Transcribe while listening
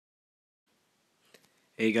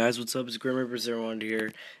Hey guys, what's up? It's Grim Reaper 01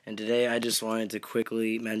 here, and today I just wanted to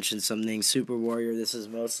quickly mention something. Super Warrior, this is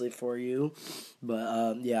mostly for you,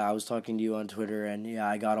 but yeah, I was talking to you on Twitter, and yeah,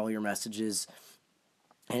 I got all your messages,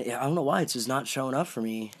 and I don't know why it's just not showing up for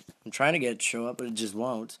me. I'm trying to get it to show up, but it just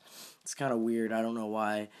won't. It's kind of weird. I don't know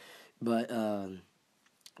why, but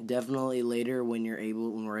definitely later when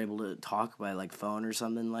we're able to talk by like phone or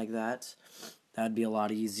something like that, that'd be a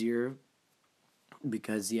lot easier.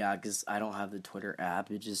 Because I don't have the Twitter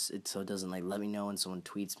app. So it doesn't like let me know when someone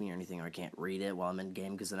tweets me or anything, or I can't read it while I'm in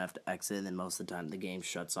game because then I have to exit, and then most of the time the game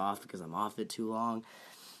shuts off because I'm off it too long.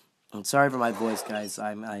 I'm sorry for my voice, guys.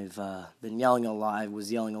 I've been yelling a lot. I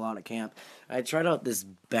was yelling a lot at camp. I tried out this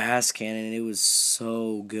bass cannon and it was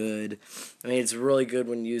so good. I mean, it's really good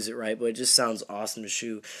when you use it right, but it just sounds awesome to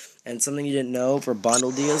shoot. And something you didn't know, for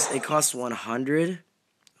bundle deals, it costs 100.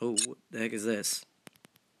 Oh, what the heck is this?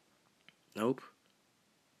 Nope.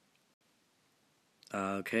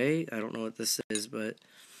 Okay, I don't know what this is, but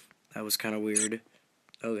that was kind of weird.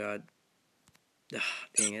 Oh god. Ugh,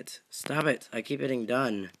 dang it. Stop it. I keep hitting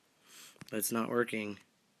done, but it's not working.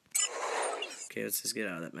 Okay, let's just get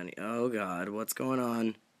out of that menu. Oh god, what's going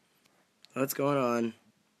on? What's going on?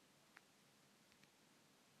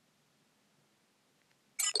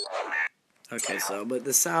 Okay, but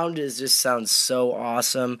the sound just sounds so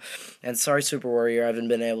awesome. And sorry, Super Warrior, I haven't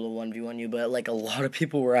been able to 1v1 you, but like a lot of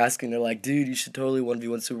people were asking, they're like, dude, you should totally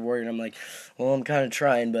 1v1 Super Warrior. And I'm like, well, I'm kind of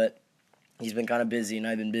trying, but he's been kind of busy, and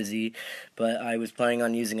I've been busy. But I was planning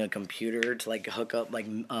on using a computer to like hook up, like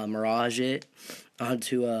Mirage it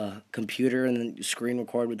onto a computer and then screen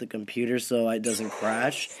record with the computer so it doesn't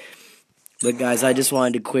crash. But guys, I just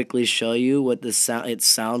wanted to quickly show you what it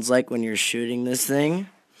sounds like when you're shooting this thing.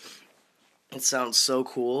 It sounds so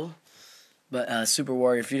cool. But Super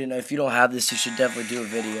Warrior, if you don't have this, you should definitely do a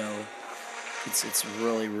video. It's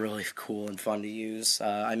really, really cool and fun to use.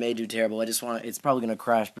 I may do terrible. It's probably gonna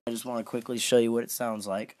crash, but I just want to quickly show you what it sounds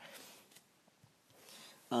like.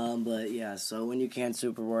 But yeah, so when you can,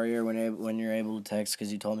 Super Warrior, when you're able to text,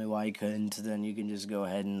 because you told me why you couldn't, then you can just go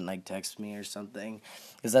ahead and like text me or something,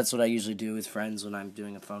 because that's what I usually do with friends when I'm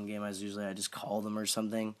doing a phone game. I just call them or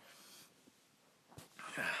something.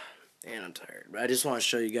 And I'm tired, but I just want to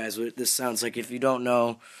show you guys what this sounds like. If you don't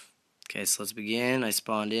know, okay, so let's begin. I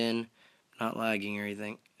spawned in, not lagging or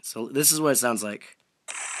anything. So this is what it sounds like.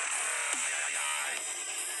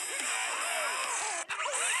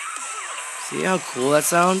 See how cool that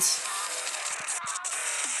sounds?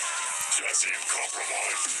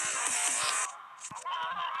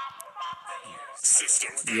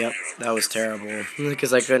 Yep, that was terrible.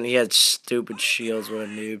 Because I couldn't, he had stupid shields with a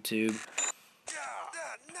noob tube.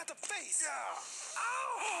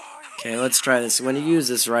 Okay, let's try this. When you use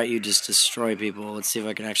this right, you just destroy people. Let's see if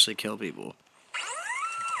I can actually kill people.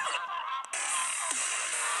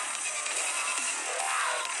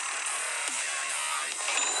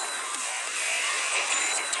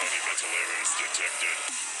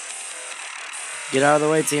 Get out of the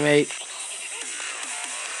way, teammate.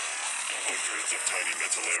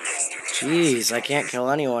 Jeez, I can't kill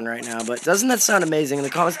anyone right now, but doesn't that sound amazing? In the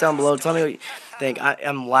comments down below, tell me what you think.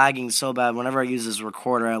 I'm lagging so bad. Whenever I use this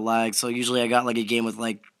recorder, I lag. So usually I got like a game with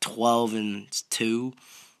like 12 and 2.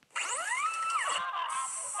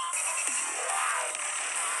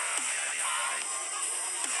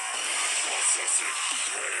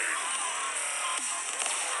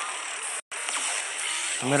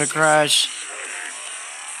 I'm gonna crash.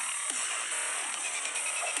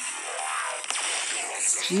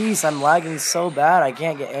 Jeez, I'm lagging so bad. I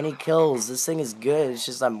can't get any kills. This thing is good. It's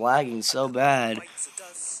just I'm lagging so bad.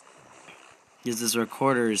 Because this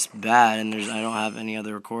recorder is bad, and I don't have any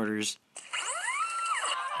other recorders.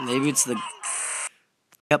 Maybe it's the...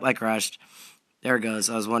 Yep, I crashed. There it goes.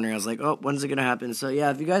 I was wondering. I was like, oh, when's it going to happen? So, yeah,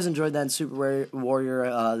 if you guys enjoyed that in Super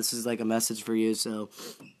Warrior, this is like a message for you. So,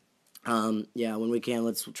 yeah, when we can,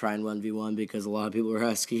 let's try and 1v1 because a lot of people were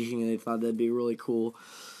asking and they thought that'd be really cool.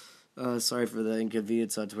 Sorry for the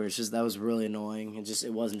inconvenience on Twitter. It's just that was really annoying.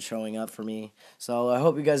 It wasn't showing up for me. So I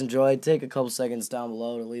hope you guys enjoyed. Take a couple seconds down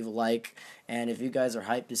below to leave a like. And if you guys are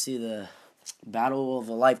hyped to see the battle of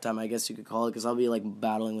a lifetime, I guess you could call it, because I'll be like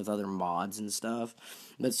battling with other mods and stuff.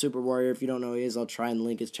 But Super Warrior, if you don't know who he is, I'll try and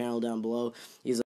link his channel down below. He's